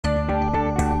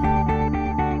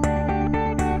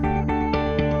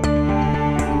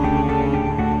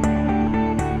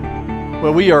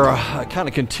Well, we are kind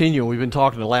of continuing. We've been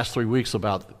talking the last 3 weeks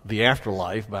about the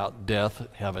afterlife, about death,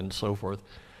 heaven, so forth,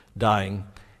 dying.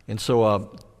 And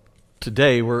so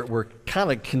today we're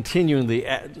kind of continuing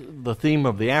the theme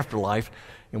of the afterlife,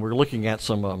 and we're looking at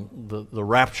some the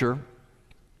rapture,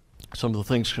 some of the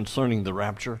things concerning the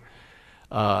rapture.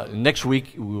 Next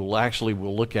week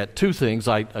we'll look at two things.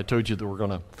 I told you that we're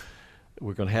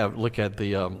going to look at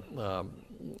the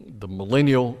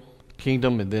millennial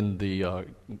kingdom and then the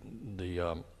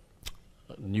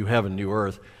new heaven, new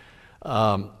earth.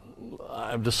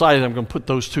 I've decided I'm going to put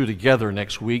those two together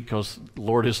next week because the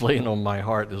Lord is laying on my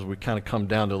heart as we kind of come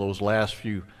down to those last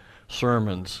few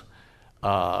sermons,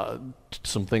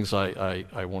 some things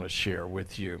I want to share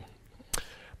with you.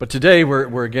 But today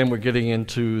we're getting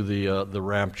into the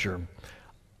rapture.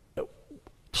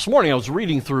 This morning I was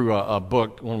reading through a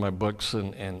book, one of my books,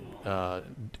 and I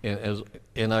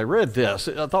read this.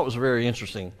 I thought it was very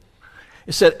interesting.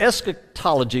 It said,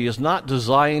 eschatology is not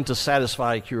designed to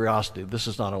satisfy curiosity. This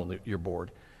is not on your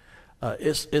board.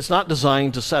 It's not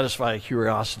designed to satisfy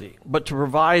curiosity, but to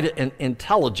provide an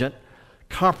intelligent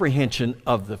comprehension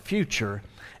of the future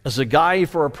as a guide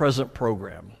for a present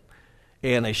program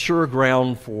and a sure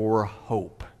ground for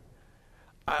hope.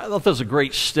 I thought that was a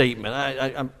great statement.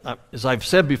 As I've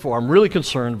said before, I'm really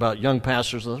concerned about young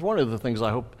pastors, and that's one of the things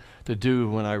I hope to do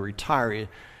when I retire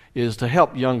is to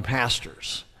help young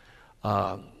pastors.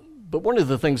 But one of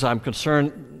the things I'm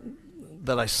concerned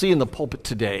that I see in the pulpit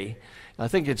today, and I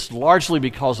think it's largely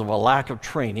because of a lack of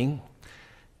training,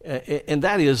 and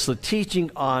that is the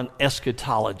teaching on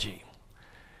eschatology.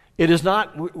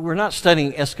 We're not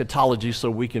studying eschatology so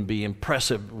we can be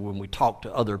impressive when we talk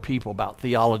to other people about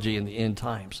theology and the end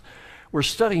times. We're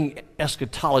studying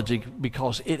eschatology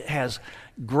because it has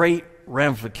great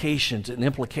ramifications and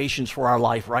implications for our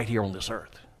life right here on this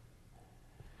earth.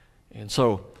 And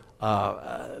so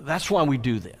that's why we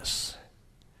do this.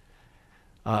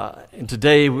 And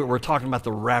today we're talking about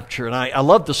the rapture. And I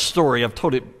love the story. I've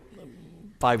told it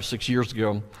 5 or 6 years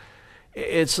ago.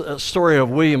 It's a story of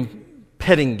William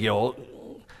Pettingill.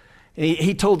 And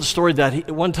he told the story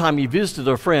that one time he visited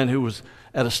a friend who was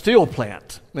at a steel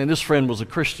plant. And this friend was a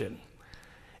Christian.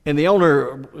 And the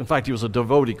owner, in fact, he was a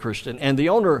devoted Christian. And the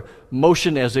owner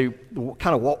motioned as they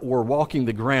kind of were walking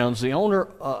the grounds. The owner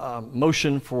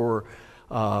motioned for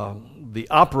the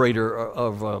operator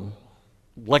of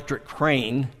electric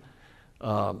crane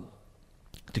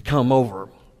to come over,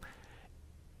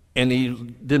 and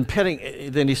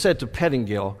then he said to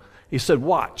Pettingill, he said,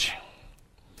 "Watch."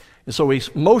 And so he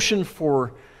motioned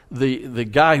for the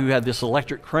guy who had this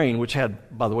electric crane, which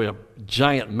had, by the way, a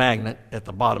giant magnet at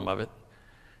the bottom of it,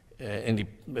 and he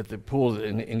pulled it,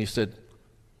 and he said,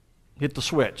 "Hit the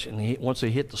switch." And once he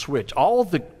hit the switch, all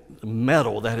the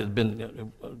metal that had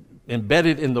been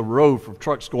embedded in the road for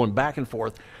trucks going back and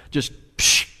forth just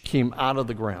came out of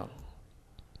the ground.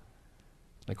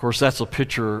 And of course, that's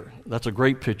a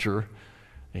great picture.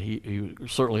 He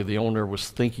certainly, the owner was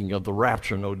thinking of the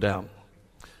rapture, no doubt.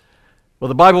 Well,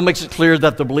 the Bible makes it clear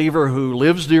that the believer who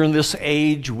lives during this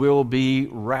age will be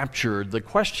raptured. The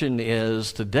question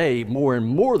is today, more and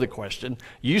more the question,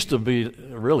 used to be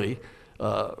really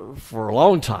for a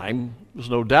long time, there's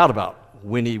no doubt about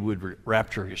when he would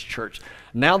rapture his church.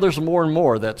 Now there's more and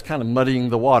more that's kind of muddying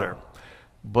the water.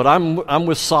 But I'm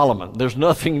with Solomon. There's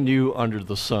nothing new under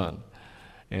the sun.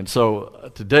 And so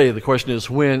today the question is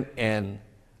when and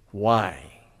why.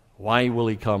 Why will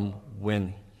he come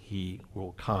when he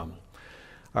will come?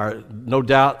 No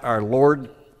doubt our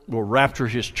Lord will rapture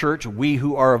his church. We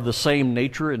who are of the same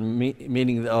nature, and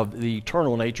meaning of the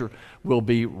eternal nature, will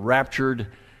be raptured,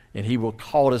 and he will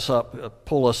call us up,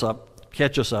 pull us up,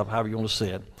 catch us up, however you want to say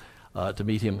it, to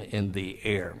meet him in the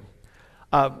air.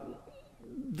 The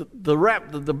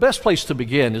best place to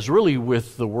begin is really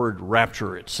with the word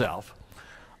rapture itself.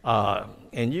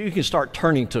 And you can start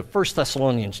turning to 1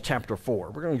 Thessalonians chapter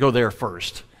 4. We're going to go there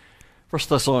first. 1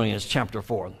 Thessalonians chapter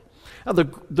 4. Now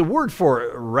the word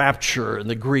for rapture in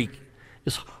the Greek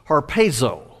is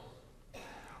harpazo.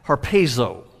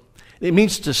 Harpazo. It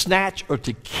means to snatch or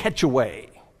to catch away.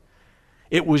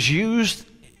 It was used...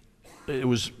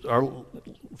 our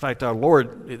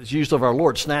Lord, it's used of our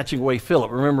Lord snatching away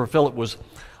Philip. Remember, Philip was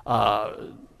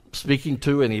speaking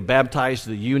to and he baptized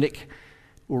the eunuch.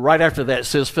 Well, right after that, it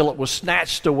says Philip was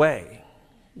snatched away.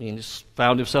 He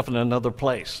found himself in another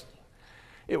place.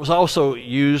 It was also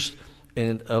used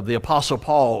of the Apostle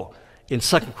Paul in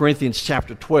 2 Corinthians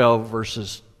chapter 12,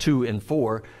 verses 2 and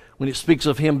 4, when it speaks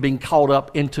of him being called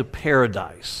up into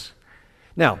paradise.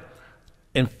 Now,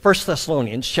 in 1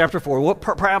 Thessalonians chapter 4,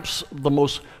 perhaps the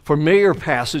most familiar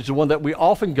passage, the one that we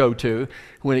often go to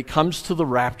when it comes to the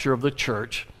rapture of the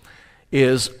church,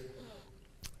 is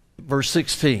verse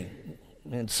 16,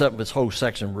 and this whole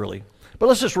section really. But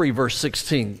let's just read verse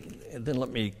 16, and then let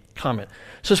me comment.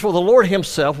 It says, "For the Lord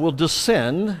himself will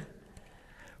descend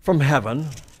from heaven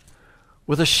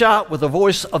with a shout, with the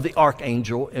voice of the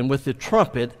archangel, and with the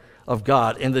trumpet of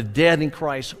God, and the dead in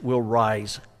Christ will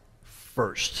rise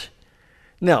first."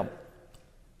 Now,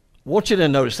 I want you to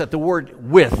notice that the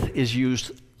word "with" is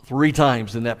used 3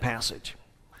 times in that passage.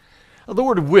 Now, the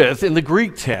word "with" in the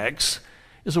Greek text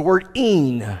is the word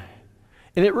 "in,"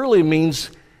 and it really means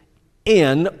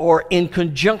in or in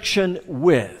conjunction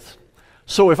with.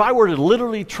 So if I were to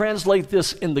literally translate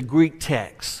this in the Greek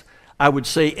text, I would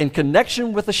say in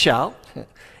connection with a shout,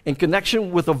 in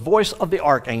connection with the voice of the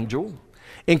archangel,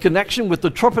 in connection with the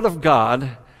trumpet of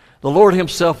God, the Lord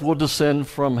himself will descend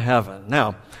from heaven.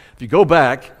 Now, if you go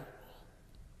back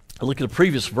and look at the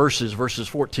previous verses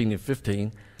 14 and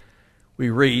 15, we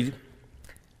read,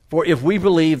 "For if we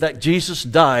believe that Jesus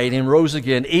died and rose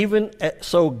again, even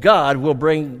so God will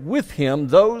bring with him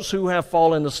those who have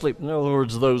fallen asleep." In other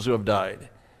words, those who have died.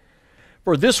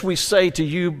 "For this we say to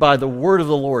you by the word of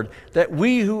the Lord, that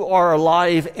we who are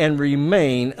alive and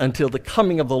remain until the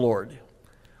coming of the Lord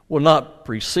will not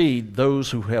precede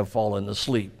those who have fallen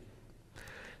asleep."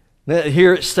 Now,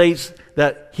 here it states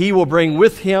that he will bring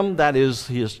with him, that is,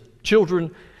 his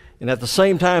children, and at the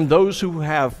same time those who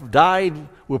have died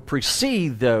will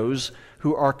precede those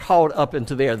who are called up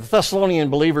into the air. The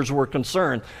Thessalonian believers were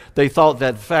concerned. They thought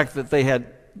that the fact that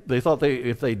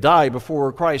if they die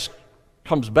before Christ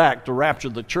comes back to rapture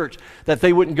the church, that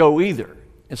they wouldn't go either.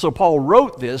 And so Paul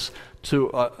wrote this to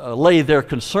allay their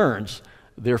concerns,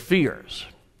 their fears.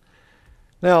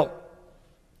 Now,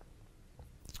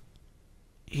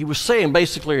 he was saying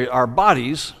basically our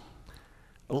bodies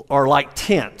are like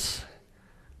tents,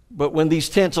 but when these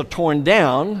tents are torn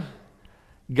down,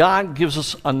 God gives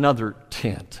us another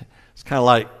tent. It's kind of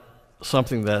like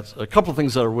something that's a couple of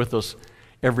things that are with us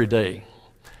every day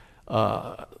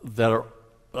that are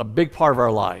a big part of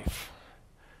our life.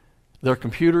 They're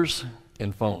computers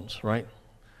and phones, right?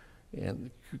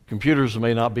 And computers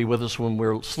may not be with us when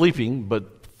we're sleeping,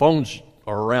 but phones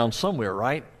are around somewhere,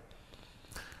 right?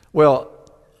 Well,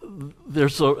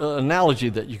 there's an analogy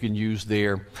that you can use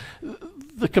there.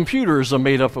 The computers are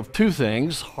made up of 2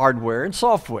 things, hardware and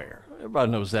software.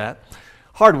 Everybody knows that.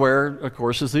 Hardware, of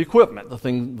course, is the equipment, the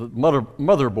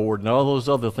motherboard and all those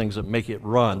other things that make it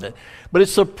run. But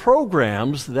it's the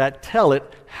programs that tell it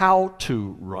how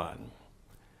to run.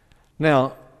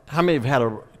 Now, how many have had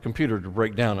a computer to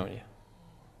break down on you?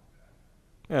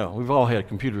 Yeah, we've all had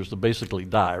computers to basically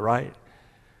die, right?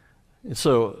 And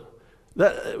so,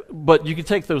 but you can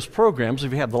take those programs,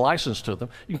 if you have the license to them,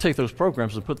 you can take those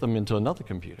programs and put them into another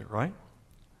computer, right?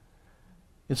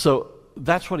 And so,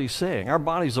 that's what he's saying. Our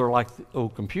bodies are like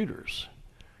old computers.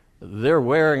 They're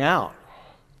wearing out.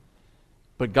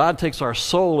 But God takes our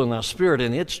soul and our spirit,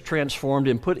 and it's transformed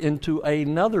and put into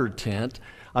another tent,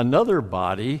 another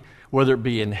body, whether it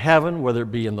be in heaven, whether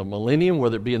it be in the millennium,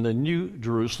 whether it be in the New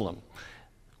Jerusalem.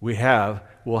 We'll have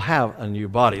a new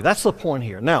body. That's the point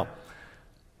here. Now,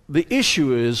 the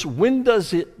issue is, when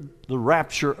does the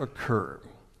rapture occur?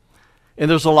 And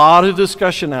there's a lot of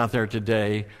discussion out there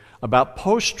today about a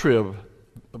post-trib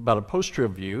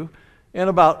view, and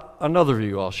about another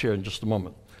view I'll share in just a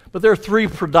moment. But there are 3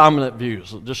 predominant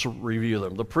views. Just to review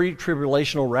them. The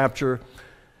pre-tribulational rapture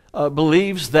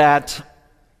believes that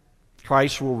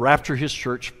Christ will rapture his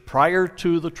church prior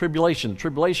to the tribulation.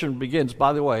 Tribulation begins,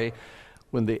 by the way,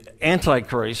 when the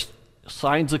Antichrist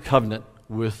signs a covenant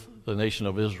with the nation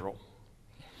of Israel.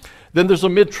 Then there's a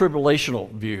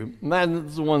mid-tribulational view, and that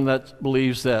is the one that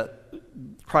believes that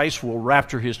Christ will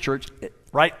rapture his church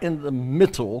right in the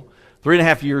middle,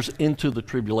 3.5 years into the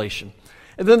tribulation.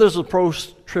 And then there's a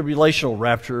post-tribulational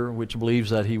rapture, which believes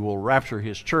that he will rapture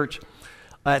his church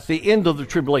at the end of the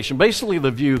tribulation. Basically,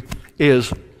 the view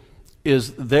is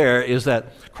that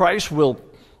Christ will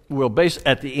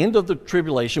at the end of the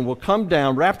tribulation, will come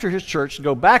down, rapture his church,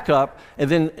 go back up, and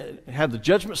then have the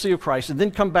judgment seat of Christ, and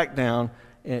then come back down,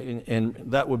 and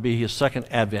that would be his second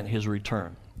advent, his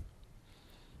return.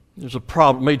 There's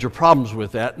major problems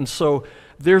with that. And so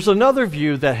there's another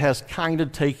view that has kind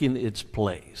of taken its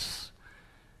place.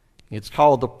 It's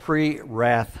called the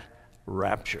pre-wrath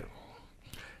rapture.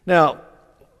 Now,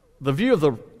 the view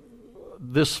of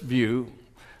this view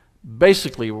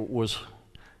basically was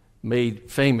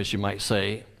made famous, you might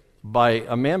say, by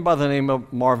a man by the name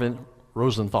of Marvin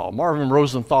Rosenthal. Marvin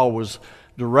Rosenthal was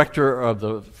director of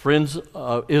the Friends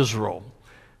of Israel.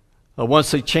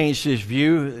 Once they changed his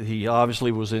view, he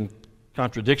obviously was in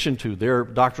contradiction to their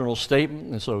doctrinal statement,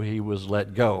 and so he was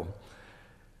let go.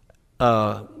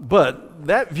 But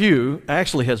that view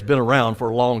actually has been around for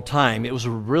a long time. It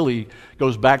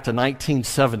goes back to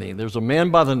 1970. There's a man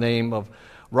by the name of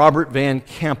Robert Van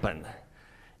Kampen,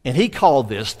 and he called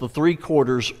this the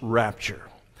three-quarters rapture.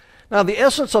 Now, the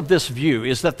essence of this view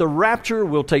is that the rapture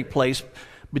will take place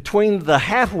between the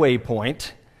halfway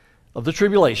point of the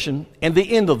tribulation and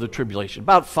the end of the tribulation,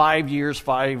 about 5 years,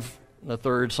 5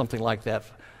 1/3, something like that,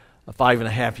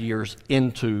 5.5 years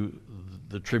into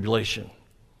the tribulation.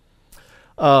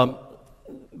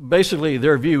 Basically,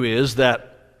 their view is that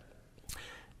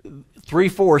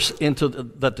 3/4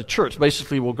 that the church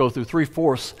basically will go through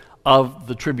 3/4 of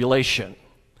the tribulation.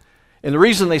 And the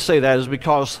reason they say that is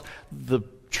because the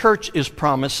church is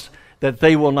promised that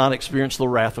they will not experience the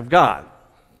wrath of God.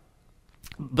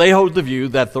 They hold the view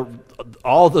that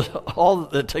all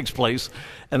that takes place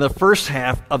in the first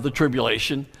half of the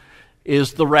tribulation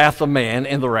is the wrath of man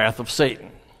and the wrath of Satan.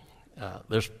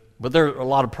 But there are a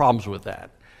lot of problems with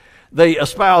that. They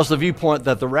espouse the viewpoint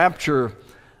that the rapture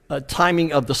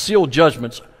timing of the sealed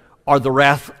judgments are the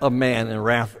wrath of man and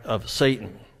wrath of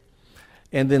Satan.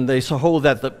 And then they hold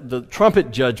that the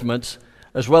trumpet judgments,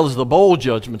 as well as the bowl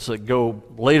judgments that go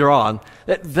later on,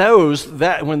 that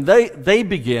when they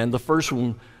begin, the first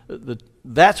one,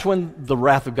 that's when the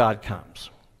wrath of God comes.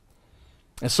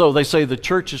 And so they say the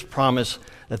church is promised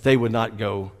that they would not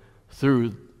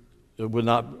would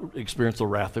not experience the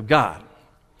wrath of God.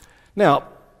 Now,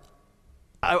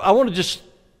 I want to just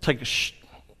take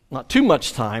not too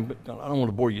much time, but I don't want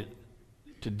to bore you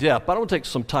to death, but I want to take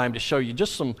some time to show you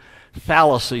just some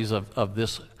fallacies of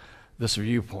this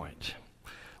viewpoint.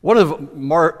 One of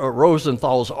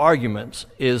Rosenthal's arguments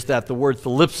is that the word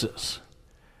thalipsis.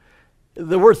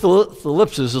 The word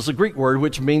thalipsis is a Greek word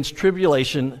which means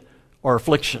tribulation or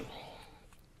affliction.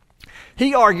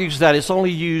 He argues that it's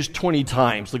only used 20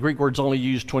 times. The Greek word's only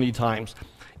used 20 times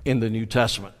in the New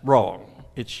Testament. Wrong.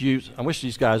 It's used, I wish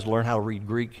these guys learn how to read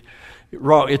Greek.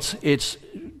 Wrong. It's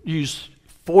used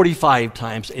 45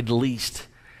 times at least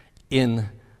in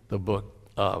the book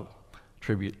of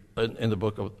in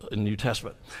the New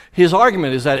Testament. His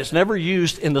argument is that it's never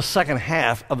used in the second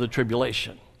half of the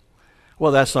tribulation.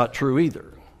 Well, that's not true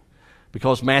either,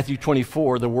 because Matthew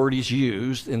 24, the word is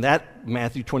used in that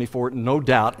Matthew 24, no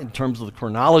doubt, in terms of the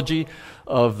chronology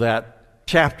of that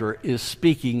chapter, is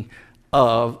speaking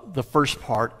of the first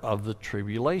part of the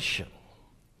tribulation.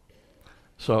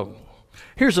 So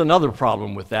here's another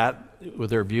problem with that, with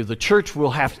their view. The church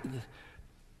will have to,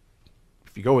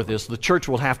 if you go with this, the church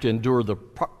will have to endure the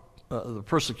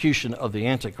persecution of the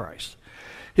Antichrist.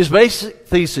 His basic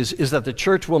thesis is that the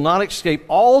church will not escape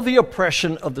all the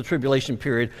oppression of the tribulation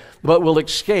period, but will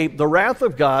escape the wrath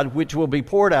of God, which will be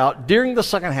poured out during the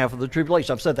second half of the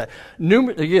tribulation. I've said that.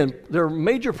 Again, there are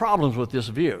major problems with this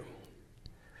view.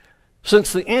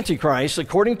 Since the Antichrist,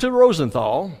 according to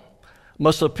Rosenthal,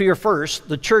 must appear first,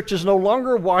 the church is no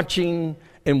longer watching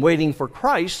and waiting for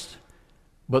Christ,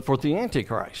 but for the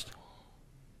Antichrist.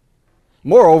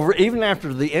 Moreover, even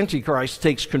after the Antichrist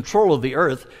takes control of the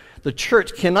earth, the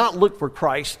church cannot look for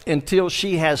Christ until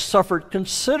she has suffered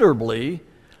considerably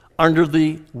under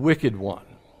the wicked one.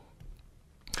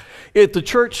 If the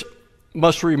church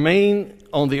must remain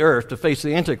on the earth to face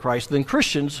the Antichrist, then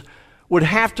Christians would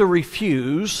have to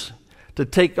refuse to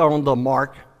take on the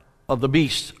mark of the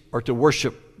beast or to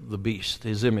worship the beast,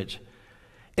 his image.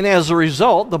 And as a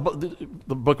result, the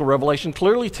book of Revelation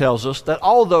clearly tells us that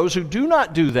all those who do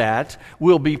not do that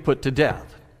will be put to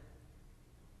death.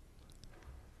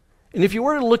 And if you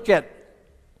were to look at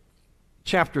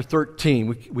chapter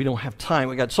 13, we don't have time.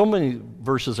 We got so many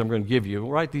verses I'm going to give you.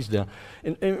 Write these down.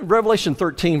 In Revelation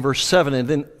 13, verse 7, and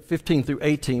then 15 through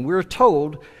 18, we're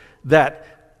told that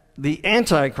the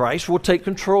Antichrist will take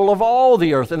control of all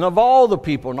the earth and of all the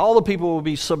people, and all the people will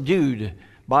be subdued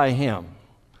by him.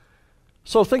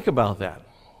 So think about that.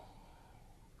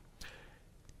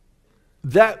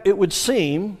 That it would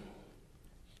seem,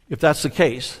 if that's the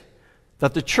case,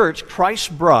 that the church, Christ's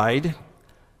bride,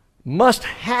 must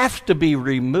have to be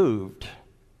removed,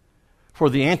 for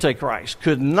the Antichrist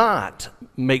could not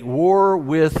make war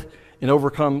with and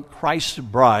overcome Christ's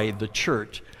bride, the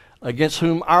church, against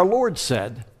whom our Lord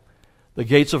said, "The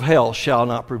gates of hell shall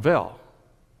not prevail."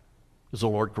 Is the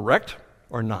Lord correct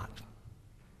or not?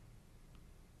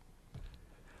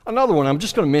 Another one, I'm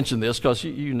just going to mention this because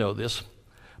you know this,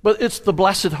 but it's the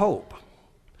blessed hope.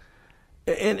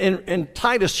 In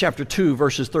Titus chapter 2,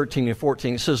 verses 13 and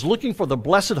 14, it says, "Looking for the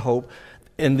blessed hope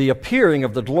and the appearing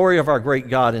of the glory of our great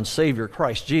God and Savior,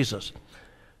 Christ Jesus."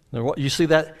 Now, you see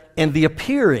that? And the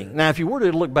appearing. Now, if you were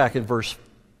to look back in verse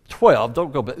 12,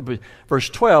 don't go back, but verse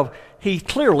 12, he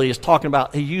clearly is talking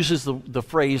about, he uses the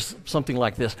phrase something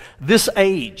like this: this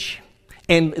age.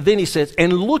 And then he says,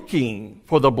 and looking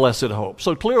for the blessed hope.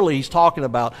 So clearly he's talking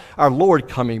about our Lord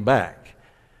coming back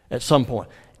at some point.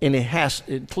 And it has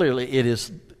to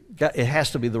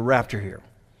be the rapture here.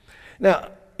 Now,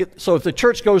 so if the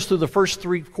church goes through the first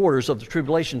 3 quarters of the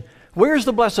tribulation, where's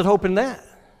the blessed hope in that?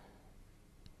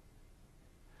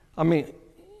 I mean,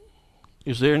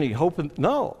 is there any hope in?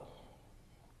 No.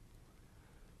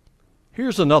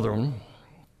 Here's another one.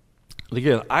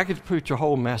 Again, I could preach a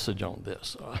whole message on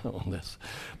this,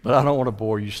 but I don't want to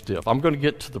bore you stiff. I'm going to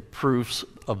get to the proofs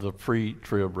of the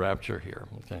pre-trib rapture here,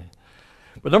 okay?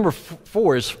 But number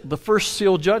 4 is the first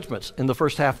seal judgments in the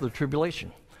first half of the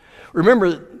tribulation.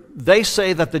 Remember, they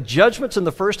say that the judgments in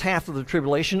the first half of the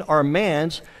tribulation are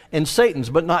man's and Satan's,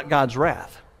 but not God's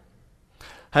wrath.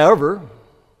 However,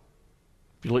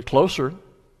 if you look closer,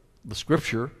 the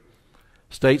Scripture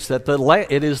states that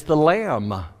it is the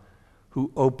Lamb who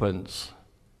opens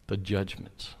the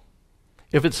judgments.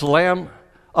 If it's the Lamb,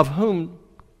 of whom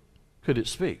could it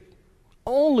speak?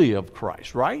 Only of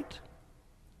Christ, right?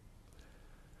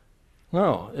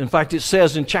 No. In fact, it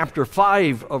says in chapter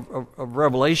 5 of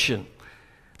Revelation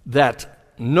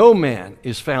that no man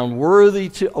is found worthy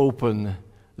to open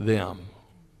them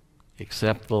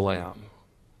except the Lamb.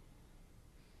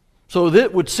 So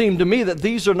it would seem to me that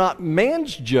these are not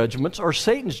man's judgments or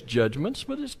Satan's judgments,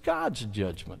 but it's God's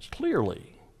judgments,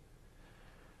 clearly.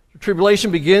 The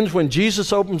tribulation begins when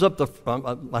Jesus opens up the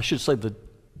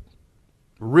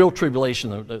real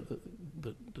tribulation,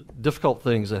 the difficult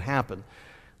things that happen.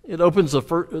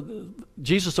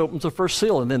 Jesus opens the first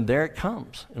seal, and then there it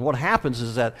comes. And what happens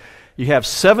is that you have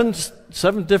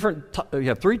you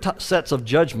have 3 sets of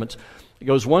judgments. It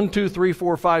goes 1, 2, 3,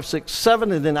 4, 5, 6,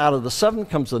 7, and then out of the 7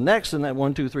 comes the next, and that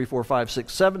 1, 2, 3, 4, 5,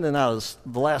 6, 7, and out of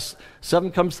the last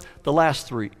 7 comes the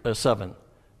last 7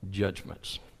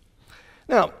 judgments.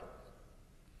 Now,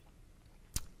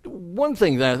 one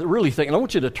thing that I really think, and I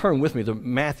want you to turn with me to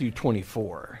Matthew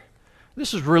 24.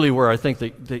 This is really where I think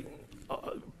the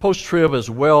post-trib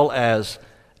as well as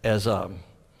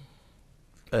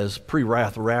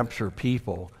pre-wrath rapture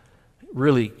people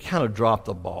really kind of drop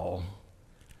the ball.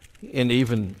 And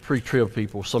even pre-trib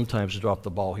people sometimes drop the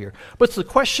ball here. But it's the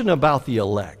question about the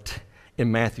elect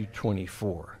in Matthew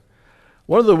 24.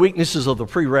 One of the weaknesses of the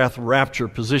pre-wrath rapture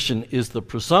position is the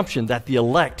presumption that the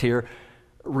elect here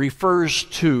refers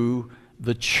to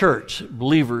the church,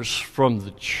 believers from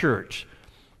the church.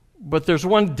 But there's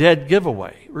one dead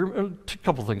giveaway. A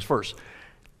couple things. First,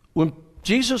 when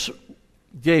Jesus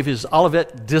gave his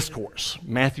Olivet Discourse,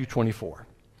 Matthew 24,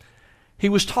 he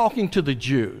was talking to the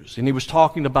Jews, and he was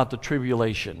talking about the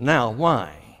tribulation. Now,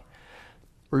 why?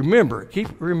 Remember,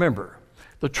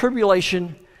 the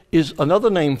tribulation is,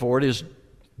 another name for it is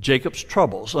Jacob's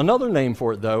troubles. Another name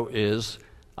for it, though, is,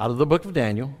 out of the book of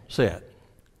Daniel, say it,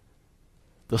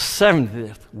 the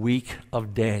 70th week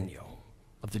of Daniel,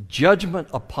 of the judgment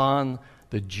upon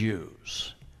the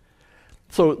Jews.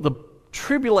 So the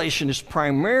tribulation is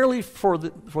primarily for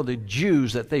the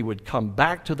Jews, that they would come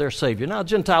back to their Savior. Now,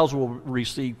 Gentiles will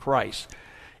receive Christ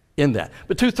in that.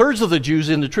 But 2/3 of the Jews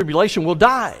in the tribulation will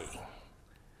die.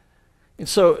 And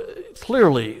so,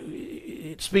 clearly,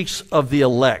 it speaks of the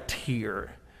elect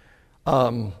here.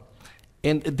 And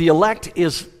the elect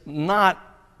is not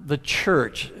the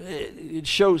church. It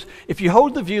shows, if you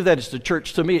hold the view that it's the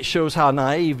church, to me it shows how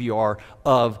naive you are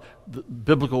of the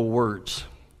biblical words.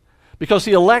 Because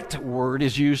the elect word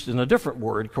is used in a different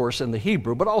word, of course, in the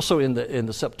Hebrew, but also in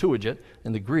the Septuagint,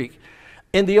 in the Greek,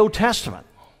 in the Old Testament.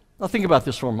 Now think about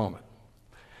this for a moment.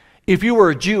 If you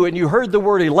were a Jew and you heard the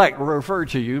word elect referred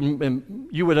to you,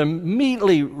 you would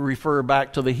immediately refer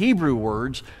back to the Hebrew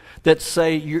words that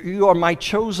say, you are my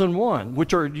chosen one,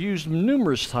 which are used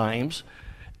numerous times,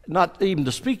 not even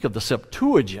to speak of the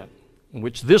Septuagint, in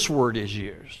which this word is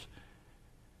used.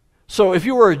 So if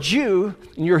you were a Jew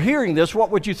and you're hearing this, what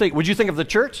would you think? Would you think of the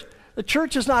church? The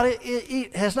church has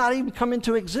not even come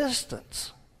into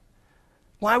existence.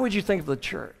 Why would you think of the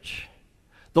church?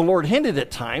 The Lord hinted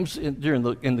at times in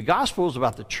the Gospels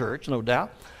about the church, no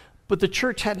doubt, but the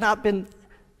church had not been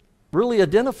really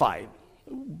identified.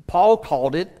 Paul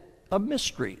called it a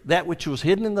mystery, that which was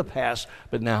hidden in the past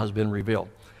but now has been revealed.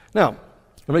 Now,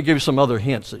 let me give you some other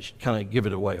hints that kind of give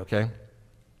it away, okay?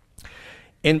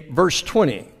 In verse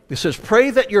 20, it says,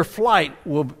 pray that your flight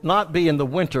will not be in the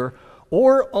winter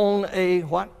or on a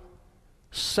what?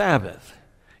 Sabbath.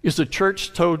 Is the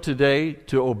church told today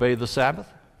to obey the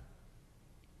Sabbath?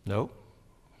 No.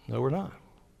 No, we're not.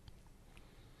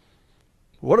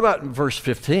 What about verse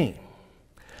 15? It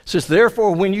says,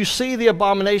 therefore, when you see the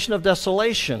abomination of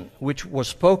desolation, which was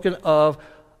spoken of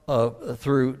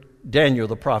through Daniel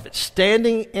the prophet,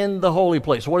 standing in the holy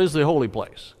place. What is the holy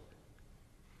place?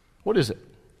 What is it?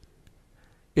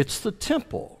 It's the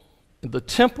temple. The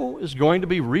temple is going to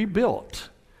be rebuilt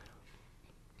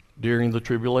during the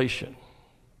tribulation.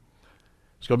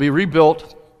 It's going to be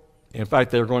rebuilt. In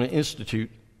fact, they're going to institute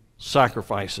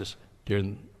sacrifices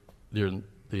during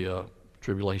the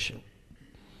tribulation.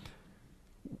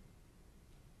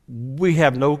 We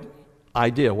have no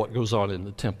idea what goes on in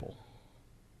the temple.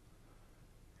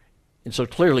 And so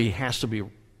clearly he has to be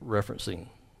referencing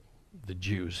the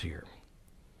Jews here.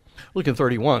 Look in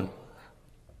 31.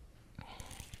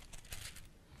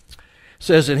 It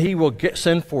says, and he will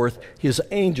send forth his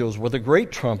angels with a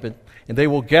great trumpet, and they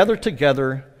will gather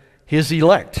together his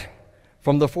elect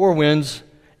from the four winds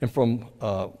and from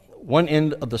one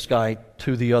end of the sky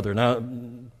to the other. Now,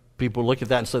 people look at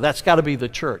that and say, that's got to be the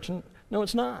church. No,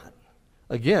 it's not.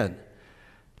 Again,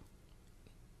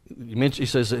 he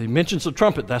mentions the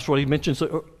trumpet. That's what he mentions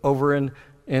over in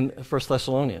 1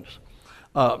 Thessalonians.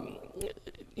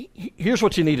 Here's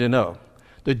what you need to know.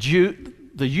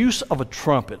 The use of a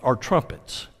trumpet, or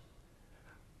trumpets,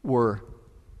 were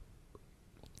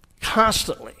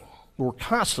constant,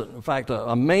 in fact,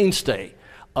 a mainstay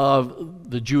of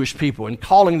the Jewish people, and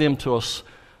calling them to a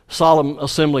solemn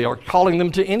assembly or calling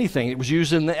them to anything. It was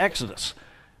used in the Exodus.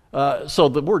 So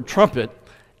the word trumpet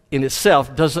in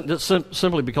itself doesn't,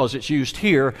 simply because it's used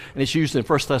here and it's used in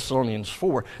 1 Thessalonians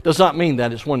 4, does not mean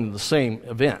that it's one and the same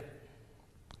event.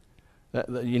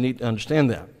 That you need to understand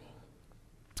that.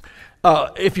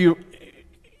 If you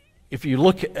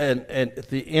look at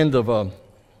the end of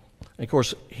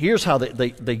course, here's how they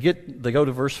go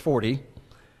to verse 40,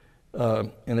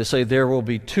 and they say, there will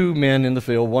be 2 men in the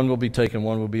field, one will be taken,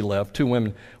 one will be left. 2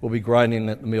 women will be grinding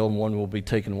at the mill, and one will be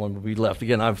taken, one will be left.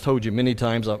 Again, I've told you many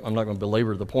times, I'm not going to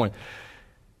belabor the point.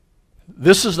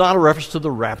 This is not a reference to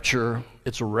the rapture.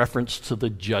 It's a reference to the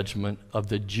judgment of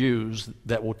the Jews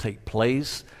that will take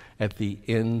place at the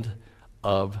end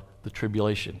of the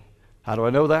tribulation. How do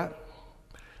I know that?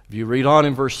 If you read on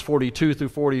in verse 42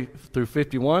 through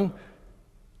 51,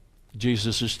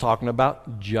 Jesus is talking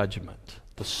about judgment,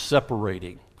 the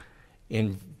separating.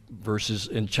 In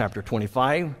chapter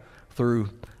 25 through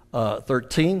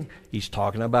 13, he's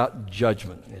talking about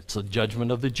judgment. It's the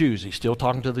judgment of the Jews. He's still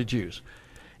talking to the Jews.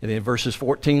 And then verses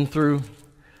 14 through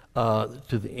to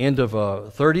the end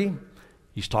of 30,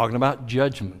 he's talking about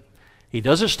judgment. He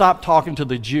doesn't stop talking to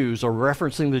the Jews or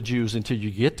referencing the Jews until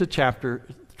you get to chapter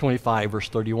 25, verse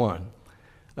 31.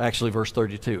 Actually, verse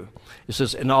 32. It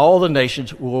says, and all the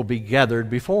nations will be gathered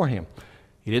before him.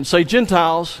 He didn't say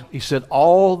Gentiles. He said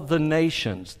all the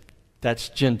nations. That's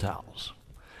Gentiles.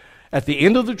 At the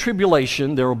end of the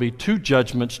tribulation, there will be 2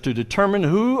 judgments to determine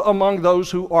who among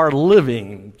those who are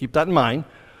living, keep that in mind,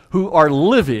 who are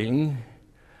living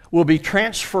will be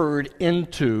transferred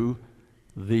into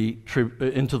the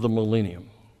millennium.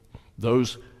 And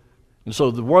so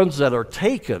the ones that are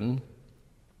taken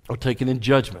in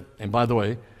judgment. And by the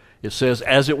way, it says,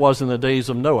 as it was in the days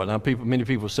of Noah. Now, many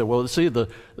people say, well, see,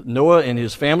 Noah and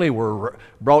his family were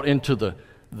brought into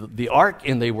the ark,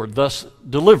 and they were thus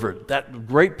delivered. That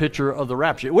great picture of the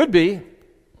rapture. It would be,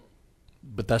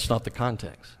 but that's not the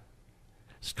context.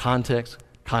 It's context.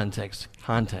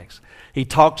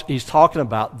 He's talking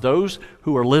about those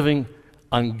who are living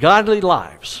ungodly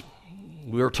lives.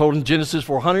 We are told in Genesis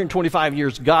for 125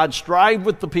 years, God strived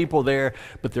with the people there,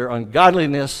 but their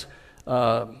ungodliness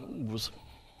was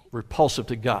repulsive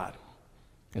to God.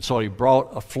 And so he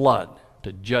brought a flood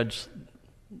to judge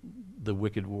the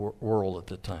wicked world at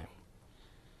the time.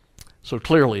 So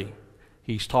clearly,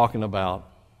 he's talking about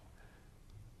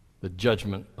the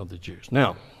judgment of the Jews.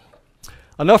 Now,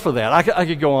 enough of that. I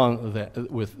could go on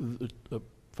with as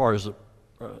far as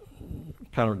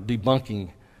kind of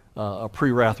debunking a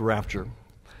pre-wrath rapture.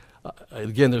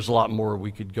 Again, there's a lot more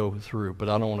we could go through, but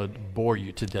I don't want to bore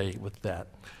you today with that.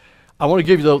 I want to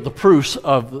give you the proofs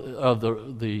of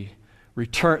the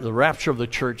return, the rapture of the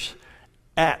church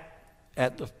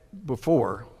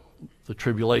before the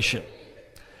tribulation,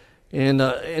 and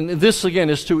this again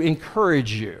is to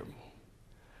encourage you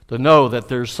to know that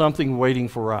there's something waiting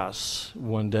for us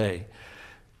one day.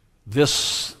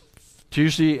 This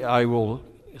Tuesday, I will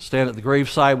stand at the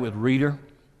graveside with Reader,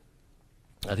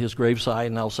 at his graveside,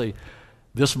 and I'll say,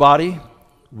 this body,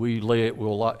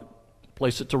 we'll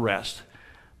place it to rest.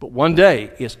 But one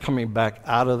day, it's coming back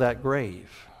out of that grave.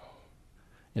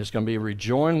 It's going to be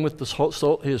rejoined with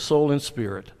his soul and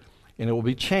spirit, and it will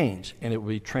be changed, and it will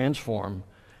be transformed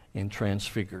and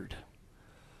transfigured.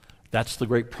 That's the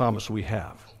great promise we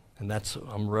have, and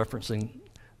I'm referencing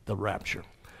the rapture.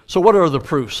 So what are the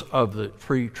proofs of the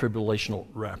pre-tribulational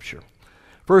rapture?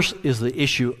 First is the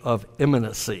issue of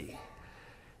imminency.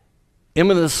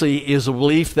 Imminency is a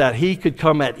belief that he could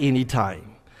come at any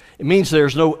time. It means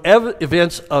there's no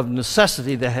events of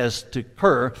necessity that has to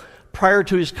occur prior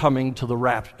to his coming to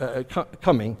the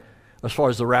coming, as far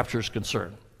as the rapture is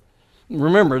concerned.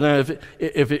 Remember, now,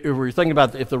 if we're thinking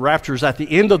about if the rapture is at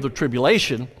the end of the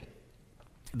tribulation,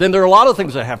 then there are a lot of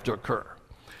things that have to occur.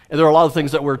 And there are a lot of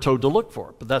things that we're told to look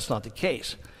for, but that's not the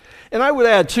case. And I would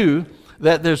add, too,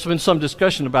 that there's been some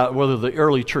discussion about whether the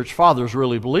early church fathers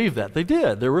really believed that. They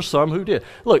did. There were some who did.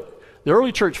 Look, the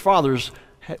early church fathers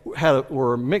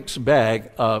were a mixed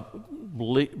bag of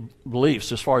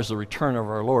beliefs as far as the return of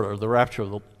our Lord or the rapture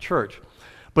of the church.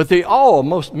 But they all,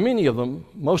 many of them,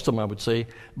 most of them I would say,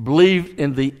 believed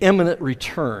in the imminent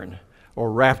return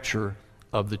or rapture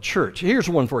of the church. Here's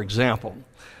one for example.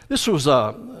 This was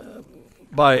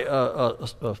by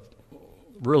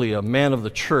really a man of the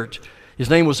church. His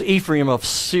name was Ephraim of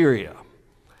Syria.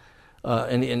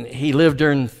 And he lived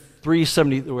during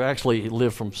 370, well, actually he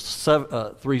lived from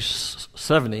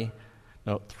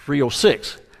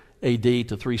 306 AD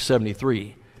to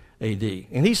 373 AD.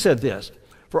 And he said this,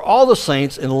 "For all the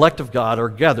saints and elect of God are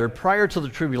gathered prior to the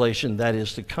tribulation that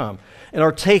is to come, and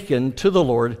are taken to the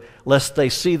Lord, lest they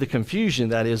see the confusion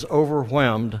that is to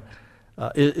overwhelm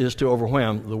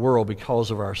the world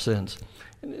because of our sins."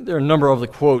 And there are a number of the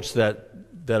quotes that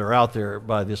are out there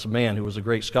by this man who was a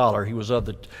great scholar. He was of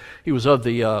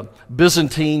the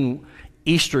Byzantine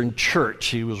Eastern Church.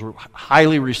 He was a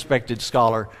highly respected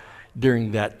scholar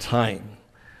during that time.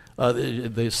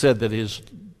 They said that his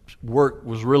work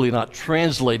was really not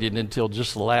translated until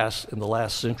just in the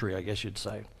last century, I guess you'd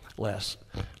say, last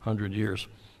 100 years.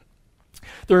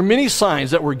 There are many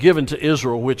signs that were given to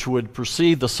Israel which would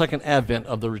precede the second advent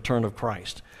of the return of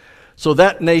Christ. So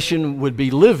that nation would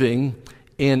be living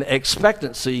in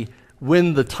expectancy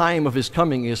when the time of his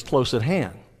coming is close at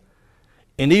hand.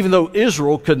 And even though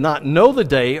Israel could not know the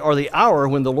day or the hour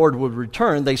when the Lord would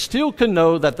return, they still could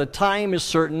know that the time is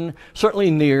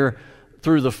certainly near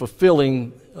through the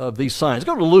fulfilling of these signs.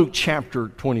 Go to Luke chapter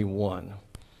 21.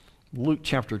 Luke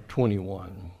chapter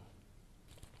 21.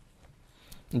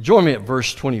 And join me at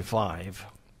verse 25.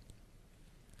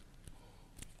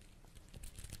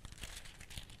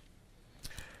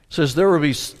 It says, "There will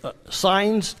be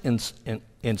signs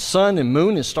in sun and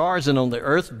moon and stars, and on the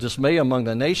earth dismay among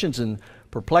the nations, and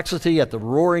perplexity at the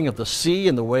roaring of the sea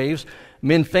and the waves,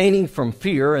 men fainting from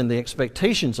fear and the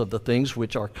expectations of the things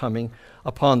which are coming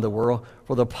upon the world,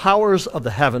 for the powers of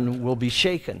the heaven will be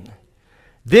shaken.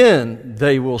 Then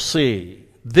they will see.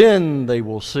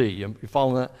 You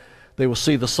follow that? They will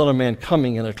see the Son of Man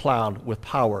coming in a cloud with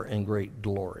power and great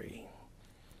glory."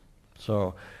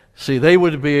 So, see, they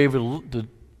would be able to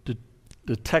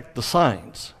detect the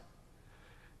signs.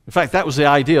 In fact, that was the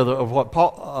idea of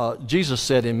what Jesus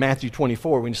said in Matthew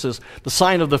 24 when he says, "the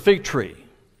sign of the fig tree."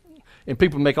 And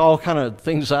people make all kind of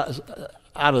things out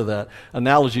of that,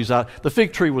 analogies out. The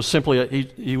fig tree was simply,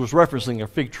 he was referencing a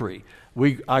fig tree.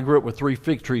 I grew up with 3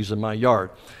 fig trees in my yard.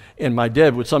 And my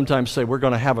dad would sometimes say, "We're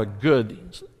going to have a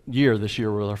good year this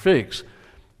year with our figs."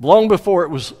 Long before it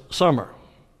was summer.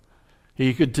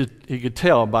 He could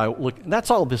tell by looking. That's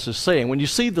all this is saying. When you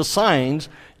see the signs,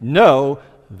 know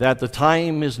that the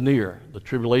time is near. The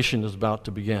tribulation is about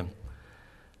to begin.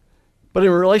 But in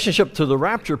relationship to the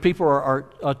rapture, people are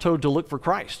told to look for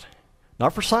Christ.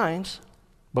 Not for signs,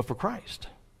 but for Christ.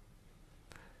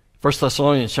 1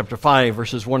 Thessalonians chapter 5,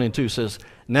 verses 1 and 2 says,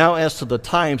 "Now as to the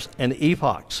times and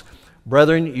epochs,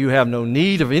 brethren, you have no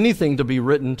need of anything to be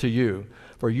written to you,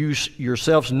 for you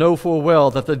yourselves know full well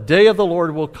that the day of the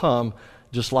Lord will come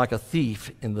just like a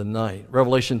thief in the night."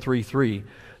 Revelation 3:3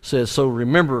 says, "So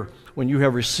remember when you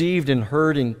have received and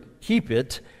heard, and keep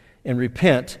it, and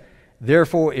repent.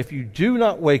 Therefore, if you do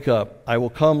not wake up, I will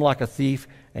come like a thief,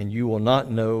 and you will not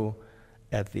know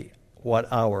at what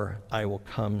hour I will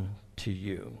come to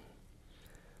you."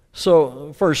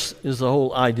 So first is the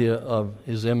whole idea of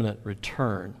his imminent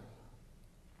return.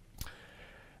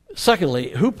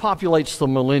 Secondly, who populates the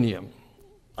millennium?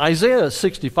 Isaiah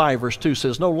 65 verse 2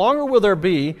 says, "No longer will there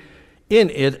be in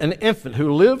it an infant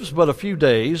who lives but a few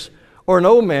days, or an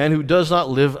old man who does not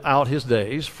live out his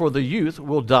days, for the youth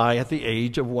will die at the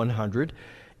age of 100,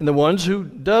 and the one who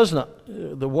does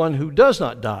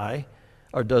not die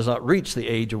or does not reach the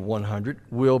age of 100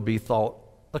 will be thought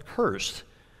accursed."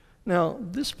 Now,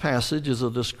 this passage is a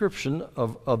description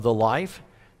of the life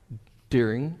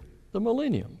during the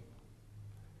millennium.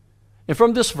 And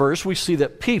from this verse, we see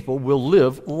that people will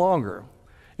live longer.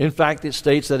 In fact, it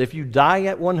states that if you die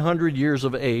at 100 years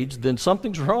of age, then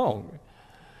something's wrong.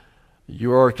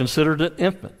 You are considered an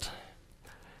infant.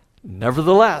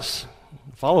 Nevertheless,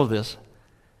 follow this,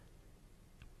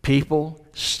 people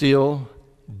still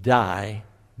die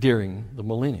during the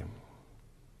millennium.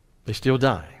 They still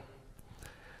die.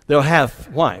 They'll have,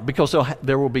 why? Because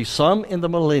there will be some in the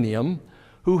millennium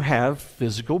who have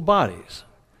physical bodies.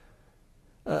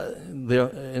 And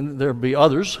there'll be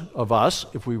others of us,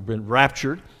 if we've been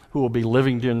raptured, who will be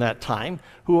living during that time,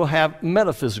 who will have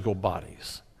metaphysical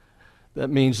bodies. That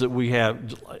means that we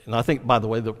have, and I think, by the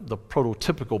way, the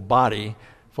prototypical body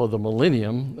for the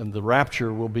millennium and the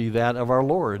rapture will be that of our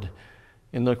Lord.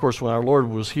 And of course, when our Lord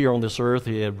was here on this earth,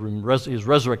 he had his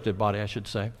resurrected body, I should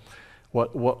say.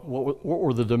 What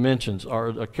were the dimensions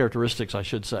or the characteristics, I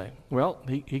should say? Well,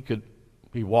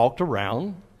 he walked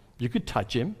around. You could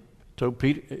touch him.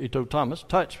 He told Thomas,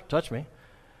 touch me.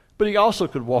 But he also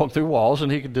could walk through walls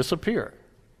and he could disappear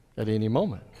at any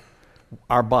moment.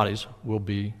 Our bodies will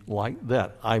be like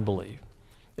that, I believe.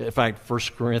 In fact, 1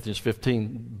 Corinthians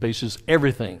 15 bases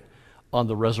everything on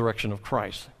the resurrection of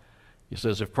Christ. He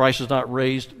says, if Christ is not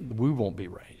raised, we won't be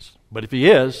raised. But if he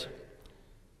is,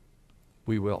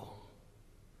 we will.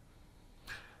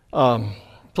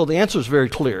 So the answer is very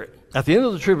clear. At the end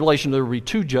of the tribulation, there will be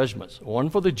two judgments, one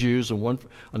for the Jews and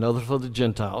another for the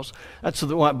Gentiles. By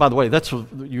the way,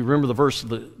 you remember the verse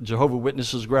the Jehovah's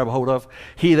Witnesses grab a hold of?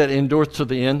 He that endureth to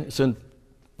the end, it's in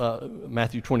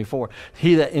Matthew 24,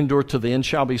 he that endureth to the end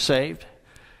shall be saved.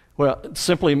 Well, it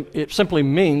simply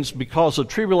means because the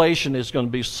tribulation is going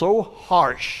to be so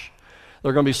harsh,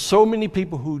 there are going to be so many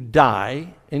people who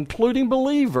die, including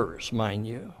believers, mind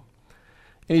you.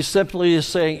 And he simply is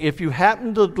saying, if you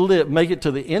happen to make it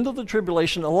to the end of the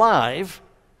tribulation alive,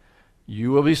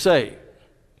 you will be saved.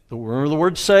 Remember, the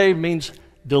word saved means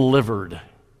delivered.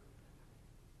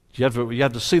 You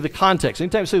have to see the context.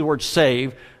 Anytime you see the word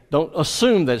saved, don't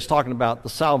assume that it's talking about the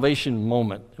salvation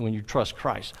moment when you trust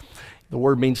Christ. The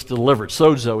word means delivered.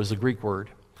 Sozo is the Greek word,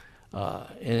 and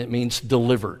it means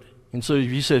delivered. And so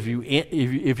he said,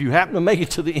 if you happen to make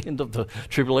it to the end of the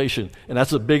tribulation, and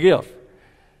that's a big if,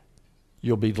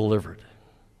 you'll be delivered,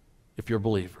 if you're a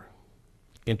believer,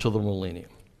 into the millennium.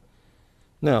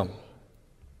 Now,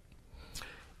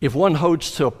 if one holds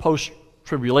to a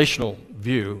post-tribulational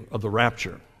view of the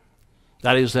rapture,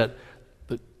 that is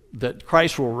that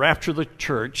Christ will rapture the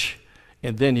church,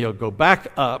 and then he'll go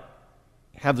back up,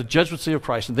 have the judgment seat of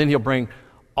Christ, and then he'll bring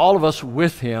all of us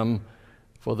with him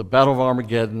for the battle of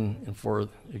Armageddon and for,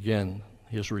 again,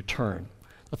 his return.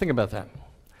 Now think about that.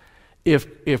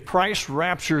 If Christ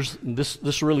raptures,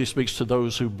 this really speaks to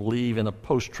those who believe in a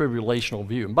post-tribulational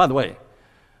view. And by the way,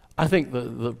 I think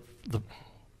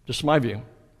just my view,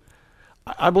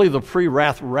 I believe the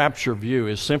pre-wrath rapture view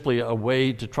is simply a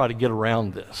way to try to get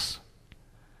around this.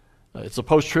 It's a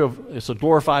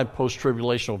glorified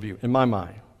post-tribulational view in my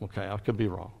mind. Okay, I could be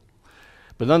wrong,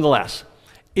 but nonetheless,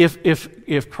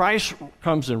 if Christ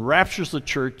comes and raptures the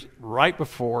church right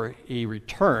before he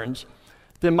returns,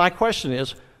 then my question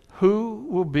is, who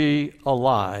will be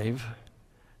alive,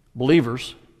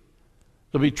 believers,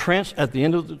 to be at the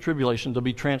end of the tribulation, to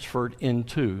be transferred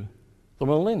into the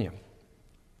millennium?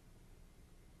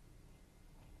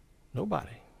 Nobody.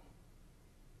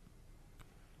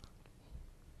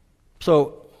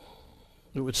 So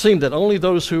it would seem that only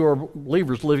those who are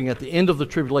believers living at the end of the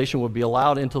tribulation will be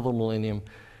allowed into the millennium,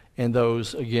 and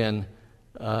those, again,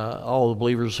 all the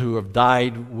believers who have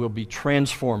died will be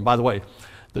transformed. By the way,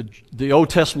 the Old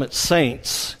Testament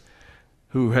saints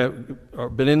who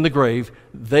have been in the grave,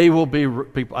 they will be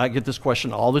people. I get this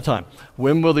question all the time.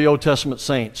 When will the Old Testament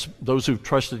saints, those who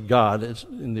trusted God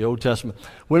in the Old Testament,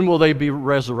 when will they be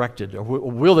resurrected? Or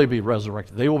will they be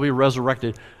resurrected? They will be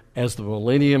resurrected as the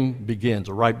millennium begins,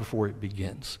 or right before it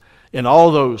begins. And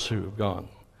all those who have gone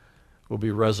will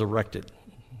be resurrected,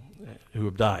 who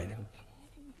have died,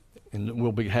 and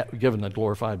will be given a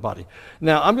glorified body.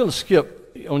 Now, I'm going to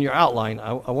skip on your outline.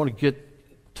 I want to get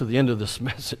to the end of this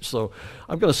message, so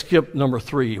I'm going to skip number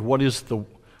 3. When is the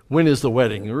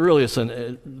wedding? Really, I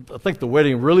think the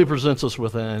wedding really presents us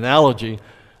with an analogy.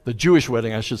 The Jewish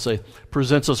wedding, I should say,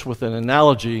 presents us with an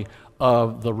analogy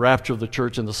of the rapture of the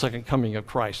church and the second coming of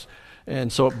Christ.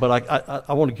 And so, but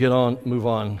I want to move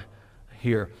on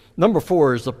here. Number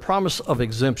 4 is the promise of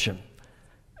exemption.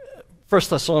 1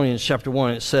 Thessalonians chapter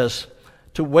 1, it says,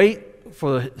 to wait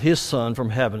for his Son from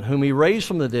heaven, whom he raised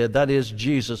from the dead, that is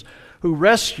Jesus, who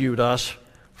rescued us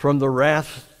from the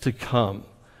wrath to come.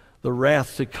 The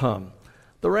wrath to come.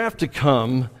 The wrath to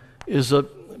come is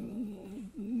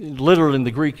literally in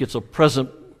the Greek, it's a present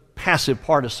passive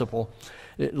participle.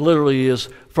 It literally is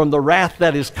from the wrath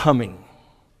that is coming.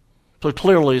 So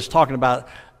clearly it's talking about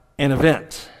an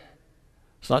event.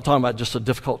 It's not talking about just a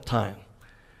difficult time.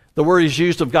 The word is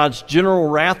used of God's general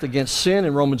wrath against sin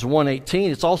in Romans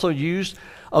 1:18. It's also used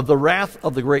of the wrath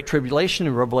of the Great Tribulation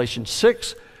in Revelation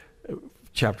 6,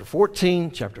 chapter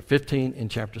 14, chapter 15, and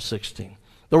chapter 16.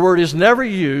 The word is never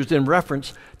used in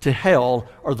reference to hell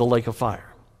or the lake of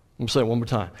fire. Let me say it one more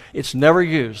time. It's never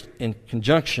used in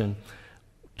conjunction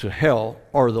to hell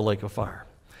or the lake of fire.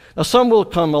 Now, some will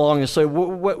come along and say,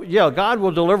 yeah, God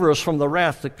will deliver us from the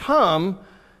wrath to come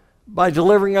by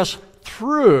delivering us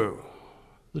through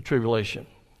the tribulation.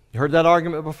 You heard that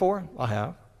argument before? I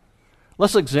have.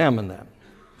 Let's examine that.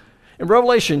 In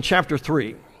Revelation chapter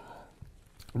 3,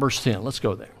 verse 10, let's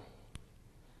go there.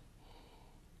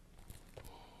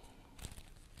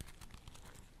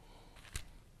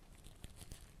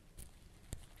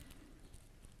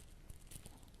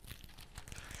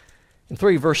 In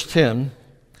 3 verse 10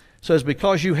 says,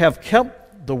 because you have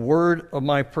kept the word of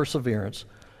my perseverance,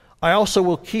 I also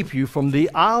will keep you from the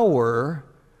hour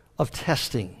of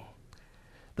testing,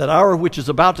 that hour which is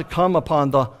about to come upon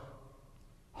the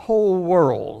whole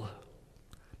world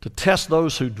to test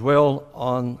those who dwell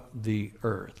on the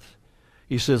earth.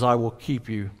 He says, I will keep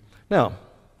you. Now,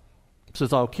 it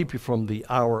says, I'll keep you from the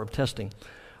hour of testing.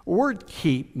 The word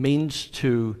keep means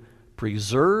to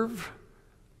preserve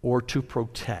or to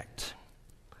protect.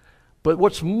 But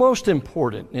what's most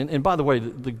important, and by the way,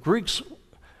 the Greeks,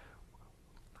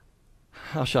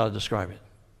 how shall I describe it?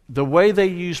 The way they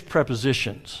use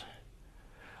prepositions.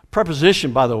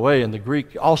 Preposition, by the way, in the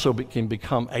Greek also can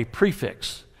become a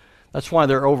prefix. That's why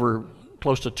there are over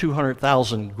close to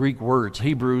 200,000 Greek words. The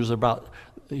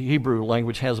Hebrew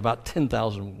language has about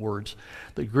 10,000 words.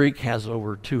 The Greek has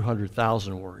over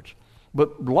 200,000 words.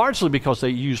 But largely because they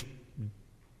use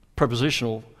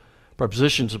prepositions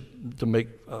to make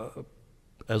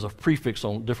as a prefix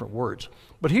on different words.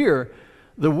 But here,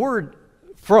 the word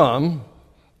from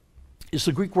is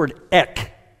the Greek word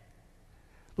ek.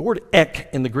 The word ek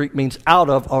in the Greek means out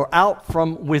of or out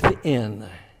from within.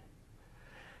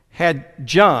 Had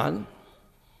John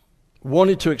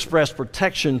wanted to express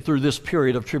protection through this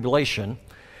period of tribulation,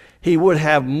 he would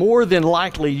have more than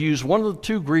likely used one of the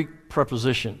two Greek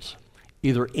prepositions,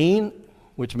 either in,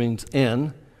 which means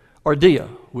in, or dia,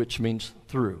 which means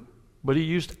through. But he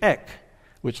used ek,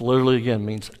 which literally again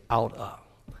means out of.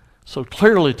 So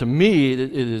clearly to me, it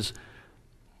is,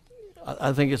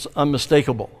 I think it's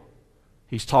unmistakable.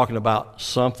 He's talking about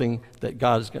something that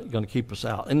God is going to keep us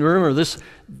out. And remember, this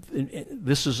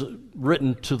is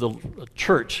written to the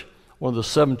church, one of the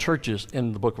 7 churches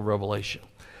in the book of Revelation.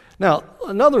 Now,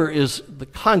 another is the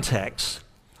context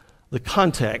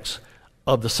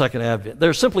of the second advent.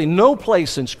 There's simply no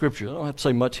place in Scripture, I don't have to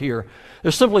say much here,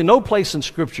 there's simply no place in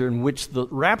Scripture in which the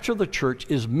rapture of the church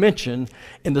is mentioned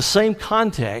in the same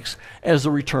context as the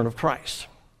return of Christ.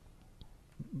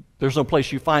 There's no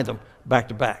place you find them back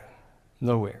to back.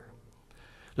 Nowhere.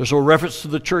 There's no reference to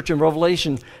the church in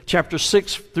Revelation chapter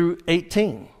 6 through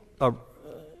 18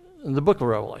 in the book of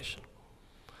Revelation.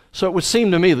 So it would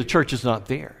seem to me the church is not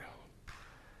there.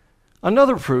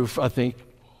 Another proof, I think,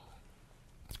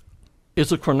 is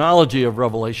the chronology of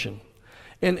Revelation.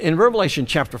 In Revelation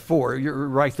chapter 4, you're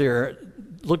right there,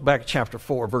 look back at chapter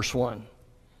 4, verse 1.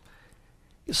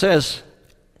 It says,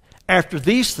 after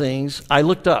these things I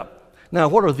looked up. Now,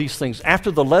 what are these things?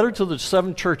 After the letter to the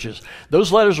 7 churches,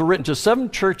 those letters were written to 7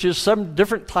 churches, 7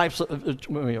 different types of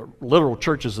literal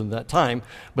churches in that time,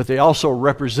 but they also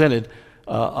represented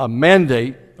a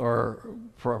mandate, or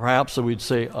perhaps we'd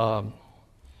say a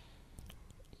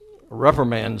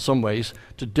reprimand in some ways,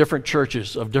 to different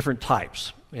churches of different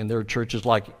types. And there are churches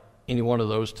like any one of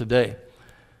those today.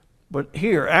 But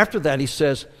here, after that, he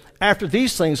says, after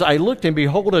these things I looked, and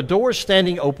behold, a door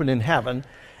standing open in heaven,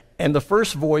 and the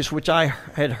first voice which I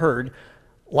had heard,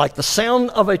 like the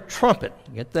sound of a trumpet,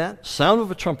 get that? Sound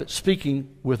of a trumpet speaking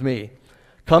with me.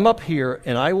 Come up here,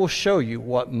 and I will show you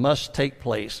what must take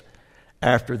place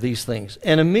after these things.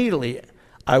 And immediately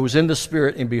I was in the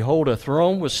Spirit, and behold, a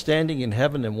throne was standing in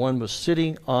heaven, and one was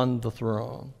sitting on the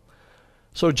throne.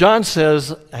 So John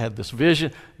says, I had this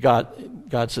vision. God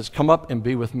says, come up and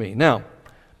be with me. Now,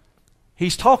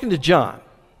 he's talking to John,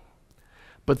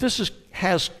 but this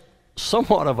has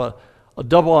somewhat of a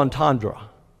double entendre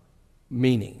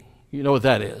meaning. You know what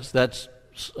that is. That's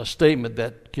a statement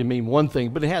that can mean one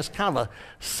thing, but it has kind of a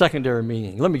secondary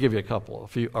meaning. Let me give you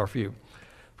a few.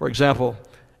 For example,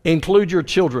 include your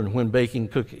children when baking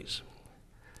cookies.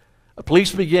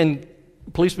 Police begin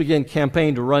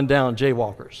campaign to run down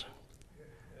jaywalkers.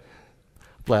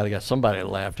 Glad I got somebody that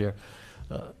laughed here.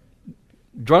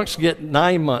 Drunks get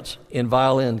 9 months in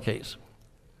violin case.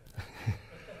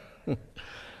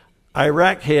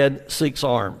 Iraqi head seeks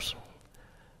arms.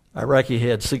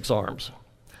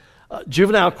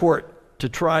 Juvenile court to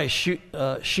try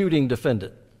shooting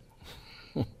defendant.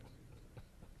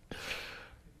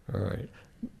 All right.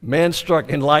 Man struck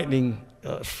by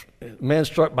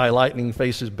lightning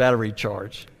faces battery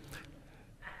charge.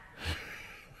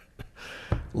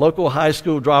 Local high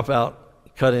school dropout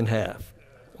cut in half.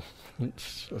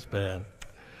 That's bad.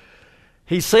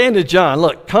 He's saying to John,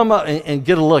 look, come up and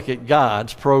get a look at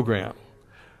God's program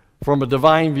from a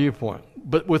divine viewpoint.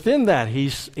 But within that,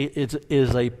 it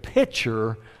is a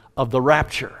picture of the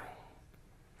rapture.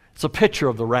 It's a picture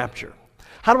of the rapture.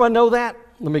 How do I know that?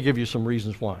 Let me give you some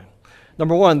reasons why.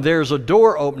 Number one, there's a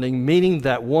door opening, meaning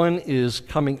that one is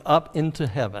coming up into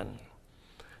heaven.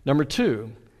 Number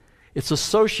two, it's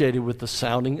associated with the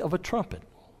sounding of a trumpet.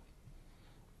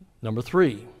 Number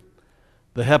three,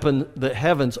 the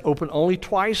heavens open only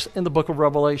twice in the book of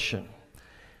Revelation.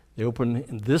 They open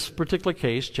in this particular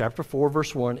case, chapter 4,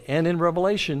 verse 1, and in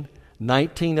Revelation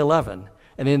 19:11.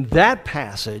 And in that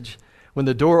passage, when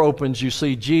the door opens, you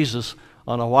see Jesus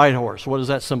on a white horse. What does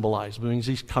that symbolize? It means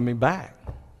he's coming back,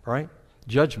 right?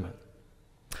 Judgment.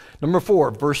 Number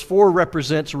 4, verse 4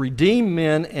 represents redeemed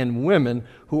men and women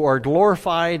who are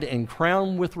glorified and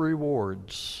crowned with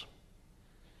rewards.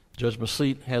 Judgment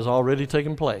seat has already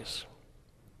taken place.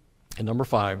 And number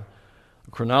 5,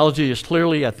 the chronology is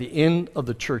clearly at the end of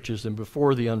the churches and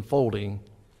before the unfolding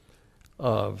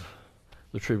of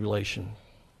the tribulation.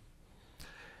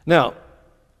 Now,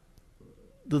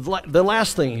 the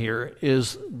last thing here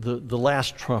is the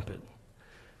last trumpet.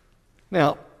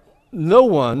 Now,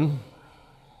 one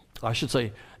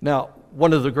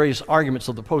of the greatest arguments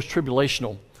of the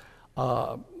post-tribulational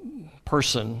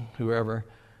person, whoever,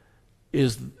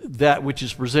 is that which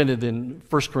is presented in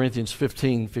 1 Corinthians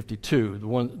 15:52,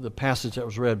 the passage that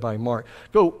was read by Mark.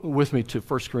 Go with me to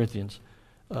 1 Corinthians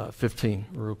 15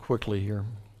 real quickly here.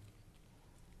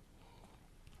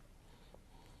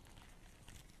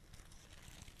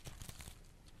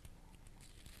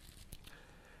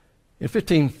 In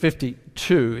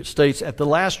 15:52, it states, at the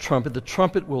last trumpet, the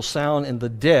trumpet will sound and the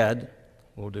dead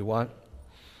will do what?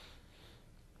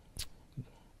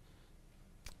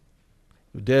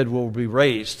 The dead will be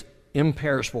raised,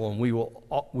 imperishable, and we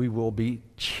will be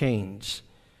changed.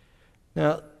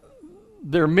 Now,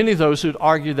 there are many of those who'd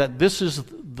argue that this is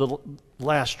the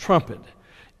last trumpet,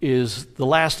 this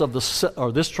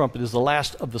trumpet is the last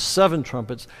of the 7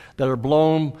 trumpets that are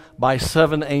blown by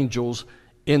 7 angels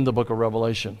in the book of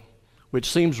Revelation,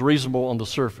 which seems reasonable on the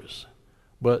surface,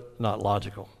 but not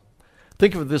logical.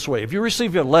 Think of it this way. If you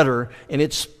receive a letter and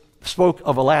it spoke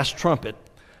of a last trumpet,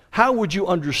 how would you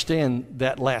understand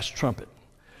that last trumpet?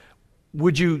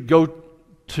 Would you go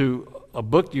to a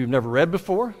book you've never read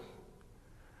before?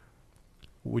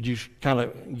 Would you kind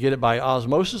of get it by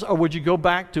osmosis? Or would you go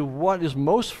back to what is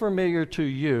most familiar to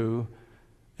you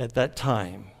at that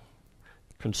time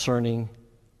concerning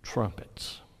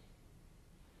trumpets?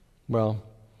 Well,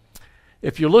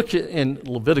 if you look in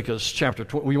Leviticus chapter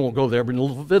 20, we won't go there, but in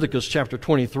Leviticus chapter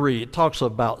 23, it talks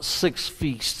about 6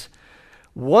 feasts.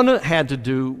 One had to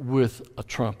do with a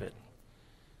trumpet.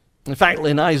 In fact,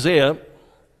 in Isaiah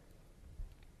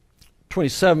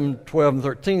 27:12 and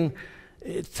 13,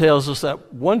 it tells us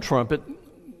that one trumpet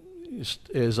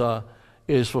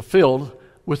is fulfilled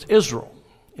with Israel.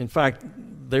 In fact,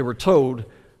 they were told,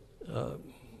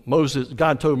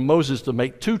 God told Moses to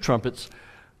make 2 trumpets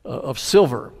of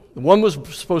silver. One was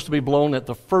supposed to be blown at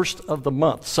the first of the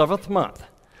month, 7th month.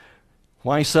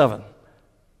 Why 7?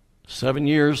 7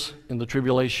 years in the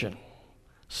tribulation.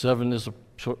 7 is, of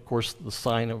course, the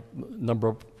sign of number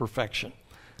of perfection.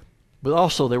 But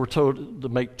also they were told to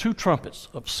make 2 trumpets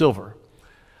of silver.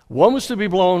 One was to be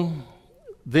blown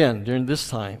then, during this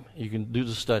time. You can do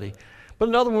the study. But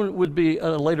another one would be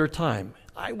at a later time.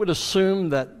 I would assume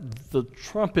that the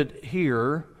trumpet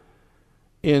here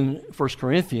in 1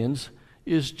 Corinthians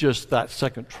is just that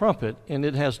second trumpet, and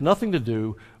it has nothing to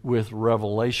do with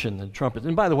revelation and trumpet.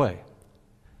 And by the way,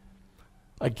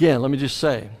 again, let me just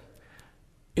say,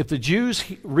 if the Jews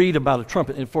read about a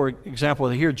trumpet, and for example,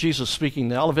 they hear Jesus speaking in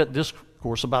the Olivet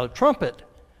Discourse about a trumpet,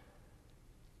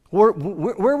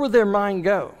 where would their mind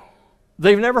go?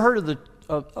 They've never heard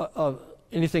of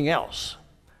anything else.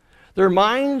 Their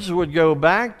minds would go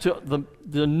back to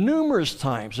the numerous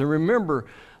times. And remember,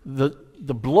 the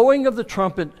blowing of the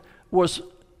trumpet was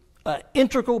an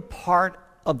integral part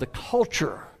of the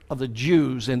culture of the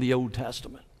Jews in the Old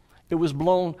Testament. It was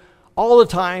blown all the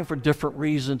time for different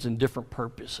reasons and different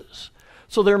purposes.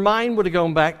 So their mind would have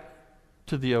gone back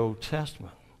to the Old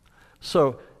Testament.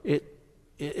 So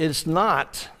it's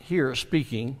not here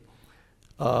speaking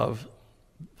of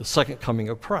the second coming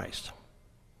of Christ.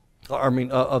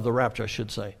 Of the rapture, I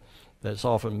should say. That's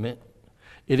often meant.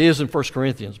 It is in 1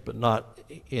 Corinthians, but not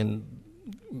in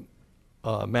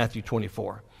Matthew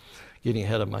 24. Getting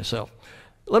ahead of myself.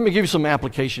 Let me give you some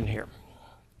application here.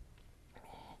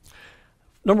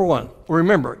 Number one,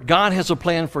 remember, God has a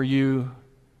plan for you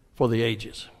for the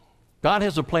ages. God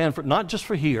has a plan for not just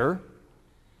for here,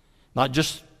 not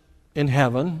just in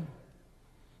heaven,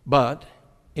 but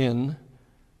in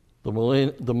the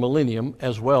millennium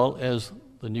as well as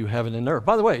the new heaven and earth.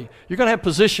 By the way, you're going to have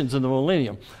positions in the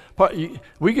millennium.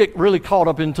 We get really caught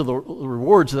up into the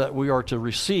rewards that we are to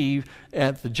receive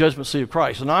at the judgment seat of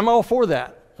Christ, and I'm all for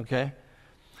that, okay?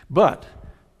 But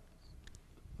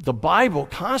the Bible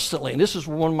constantly, and this is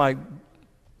one of my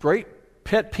great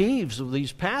pet peeves of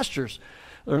these pastors,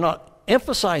 they're not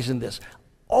emphasizing this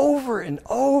over and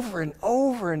over and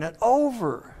over and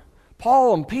over.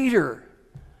 Paul and Peter,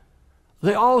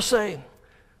 they all say,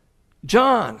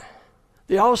 John,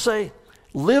 they all say,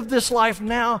 live this life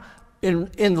now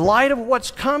in light of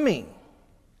what's coming.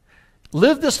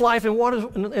 Live this life in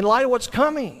light of what's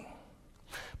coming.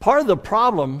 Part of the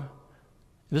problem,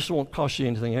 this won't cost you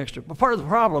anything extra, but part of the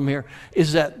problem here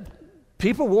is that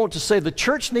people want to say the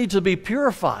church needs to be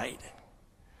purified.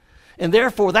 And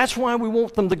therefore, that's why we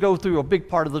want them to go through a big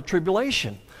part of the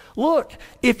tribulation. Look,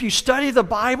 if you study the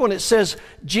Bible and it says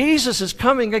Jesus is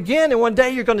coming again and one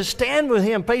day you're going to stand with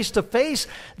him face to face,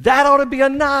 that ought to be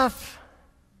enough.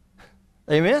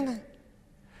 Amen?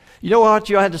 You know what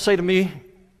you had to say to me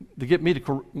to get me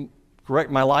to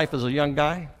correct my life as a young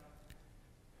guy?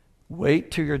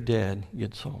 Wait till your dad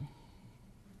gets home.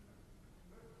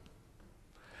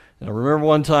 And I remember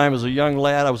one time as a young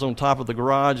lad, I was on top of the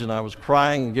garage and I was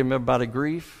crying and giving everybody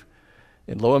grief.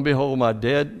 And lo and behold, my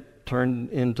dad turned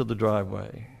into the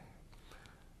driveway.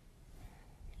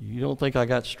 You don't think I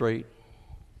got straight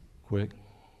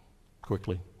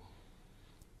quickly?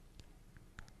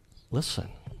 Listen,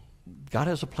 God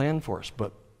has a plan for us,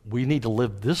 but we need to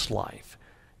live this life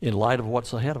in light of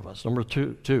what's ahead of us. Number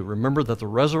two, remember that the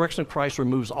resurrection of Christ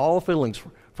removes all feelings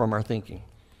from our thinking.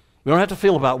 We don't have to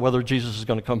feel about whether Jesus is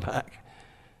going to come back.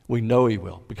 We know he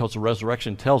will, because the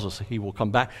resurrection tells us he will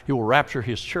come back. He will rapture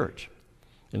his church.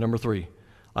 And number three,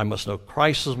 I must know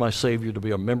Christ as my Savior to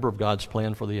be a member of God's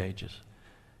plan for the ages.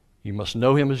 You must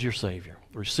know him as your Savior.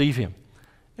 Receive him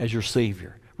as your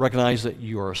Savior. Recognize that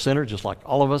you are a sinner just like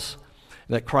all of us,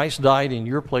 and that Christ died in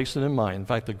your place and in mine. In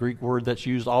fact, the Greek word that's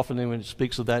used often when it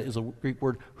speaks of that is a Greek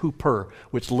word huper,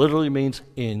 which literally means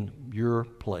in your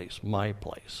place, my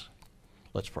place.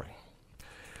 Let's pray.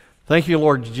 Thank you,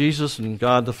 Lord Jesus and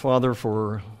God the Father,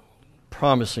 for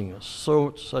promising us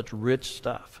such rich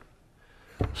stuff.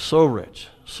 So rich,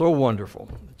 so wonderful.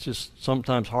 It's just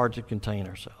sometimes hard to contain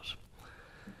ourselves.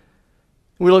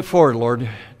 We look forward, Lord,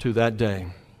 to that day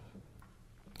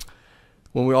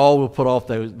when we all will put off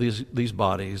these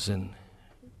bodies and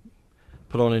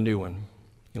put on a new one,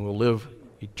 and we'll live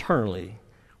eternally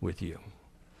with you.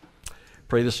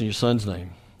 Pray this in your Son's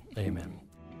name. Amen.